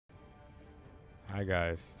Hi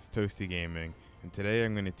guys, it's Toasty Gaming, and today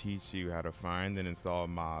I'm going to teach you how to find and install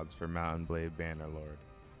mods for Mount and Blade Bannerlord.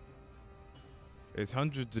 There's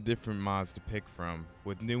hundreds of different mods to pick from,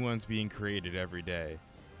 with new ones being created every day,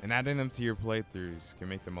 and adding them to your playthroughs can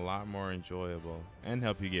make them a lot more enjoyable and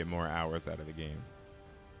help you get more hours out of the game.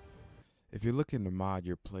 If you're looking to mod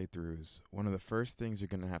your playthroughs, one of the first things you're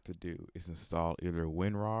going to have to do is install either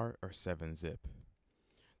WinRAR or 7-zip.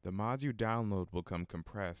 The mods you download will come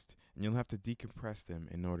compressed, and you'll have to decompress them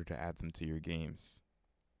in order to add them to your games.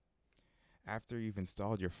 After you've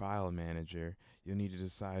installed your file manager, you'll need to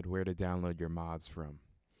decide where to download your mods from.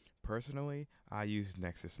 Personally, I use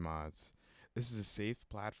Nexus Mods. This is a safe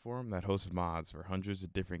platform that hosts mods for hundreds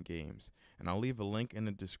of different games, and I'll leave a link in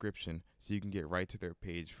the description so you can get right to their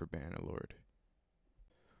page for Bannerlord.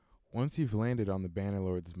 Once you've landed on the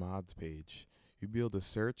Bannerlord's mods page, you'll be able to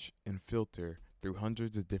search and filter through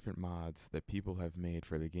hundreds of different mods that people have made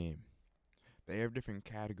for the game. They have different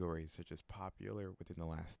categories such as popular within the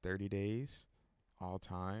last 30 days, all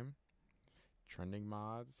time, trending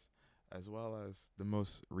mods, as well as the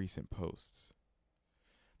most recent posts.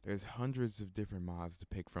 There's hundreds of different mods to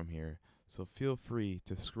pick from here, so feel free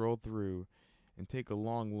to scroll through and take a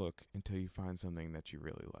long look until you find something that you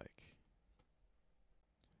really like.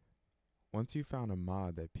 Once you've found a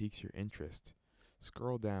mod that piques your interest,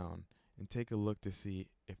 scroll down and take a look to see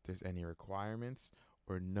if there's any requirements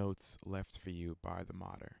or notes left for you by the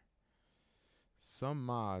modder. Some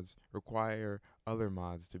mods require other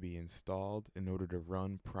mods to be installed in order to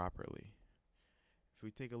run properly. If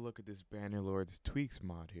we take a look at this Bannerlord's Tweaks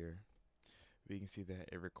mod here, we can see that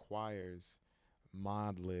it requires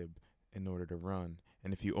modlib in order to run,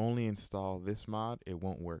 and if you only install this mod, it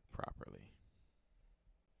won't work properly.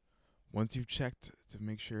 Once you've checked to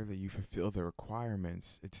make sure that you fulfill the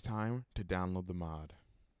requirements, it's time to download the mod.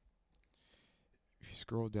 If you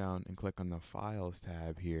scroll down and click on the Files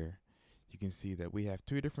tab here, you can see that we have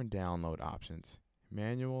two different download options,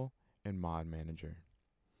 Manual and Mod Manager.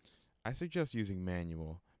 I suggest using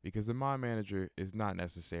Manual because the Mod Manager is not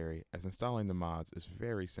necessary, as installing the mods is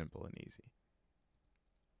very simple and easy.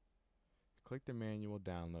 Click the Manual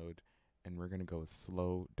download, and we're going to go with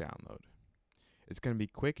Slow Download. It's going to be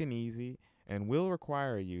quick and easy and will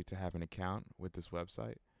require you to have an account with this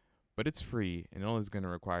website, but it's free and only is going to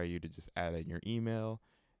require you to just add in your email,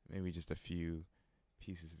 maybe just a few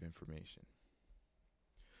pieces of information.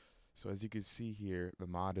 So as you can see here, the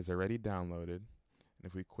mod is already downloaded, and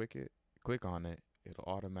if we click on it, it'll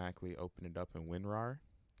automatically open it up in WinRAR,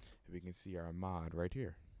 and we can see our mod right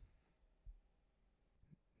here.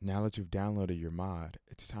 Now that you've downloaded your mod,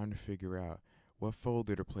 it's time to figure out what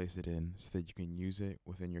folder to place it in so that you can use it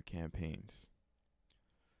within your campaigns.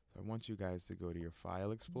 So I want you guys to go to your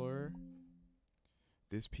File Explorer,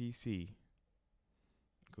 this PC,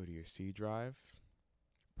 go to your C drive,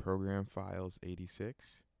 Program Files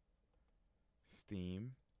 86,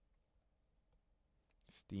 Steam,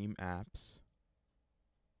 Steam Apps,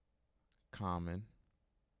 Common,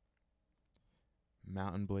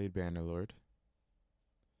 Mount and Blade Bannerlord,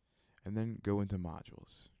 and then go into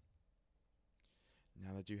Modules.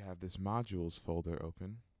 Now that you have this modules folder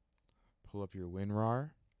open, pull up your WinRAR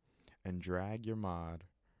and drag your mod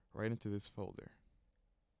right into this folder.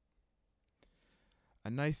 A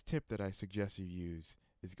nice tip that I suggest you use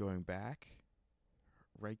is going back,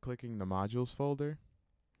 right-clicking the modules folder,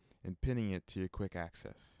 and pinning it to your quick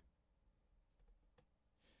access.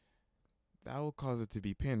 That will cause it to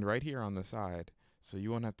be pinned right here on the side, so you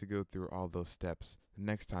won't have to go through all those steps the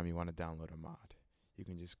next time you want to download a mod. You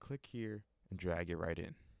can just click here and drag it right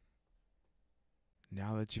in.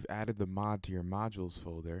 Now that you've added the mod to your modules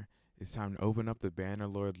folder, it's time to open up the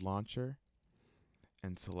Bannerlord launcher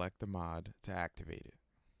and select the mod to activate it.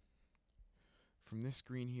 From this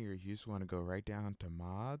screen here, you just want to go right down to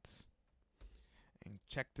mods and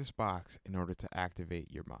check this box in order to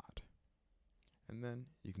activate your mod. And then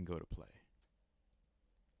you can go to play.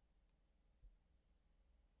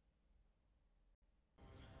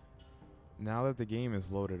 Now that the game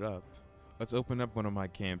is loaded up, let's open up one of my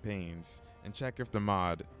campaigns and check if the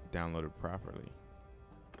mod downloaded properly.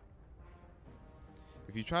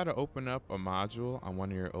 If you try to open up a module on one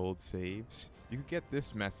of your old saves, you could get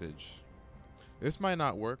this message. This might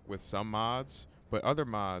not work with some mods, but other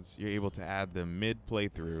mods you're able to add them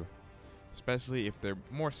mid-playthrough, especially if they're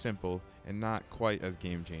more simple and not quite as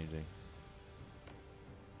game-changing.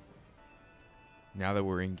 Now that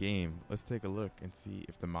we're in game, let's take a look and see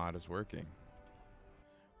if the mod is working.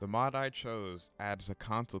 The mod I chose adds a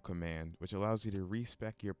console command which allows you to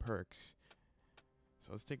respec your perks.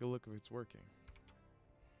 So let's take a look if it's working.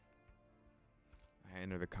 I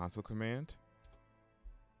enter the console command.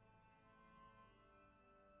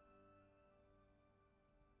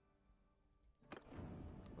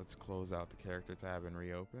 Let's close out the character tab and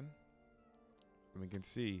reopen. And we can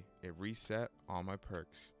see it reset all my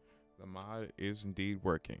perks. The mod is indeed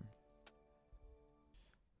working.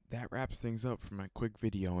 That wraps things up for my quick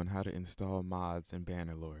video on how to install mods in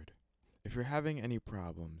Bannerlord. If you're having any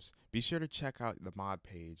problems, be sure to check out the mod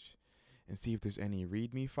page and see if there's any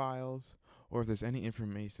README files or if there's any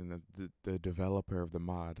information that the developer of the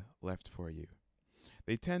mod left for you.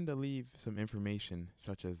 They tend to leave some information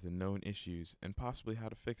such as the known issues and possibly how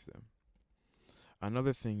to fix them.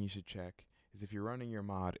 Another thing you should check is if you're running your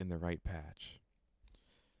mod in the right patch.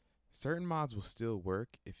 Certain mods will still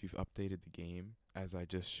work if you've updated the game, as I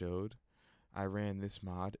just showed. I ran this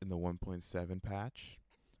mod in the 1.7 patch.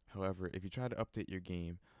 However, if you try to update your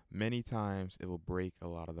game, many times it will break a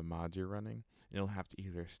lot of the mods you're running. You'll have to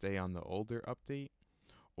either stay on the older update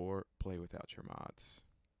or play without your mods.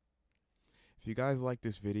 If you guys like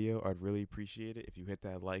this video, I'd really appreciate it if you hit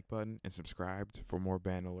that like button and subscribed for more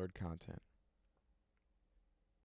Bannerlord content.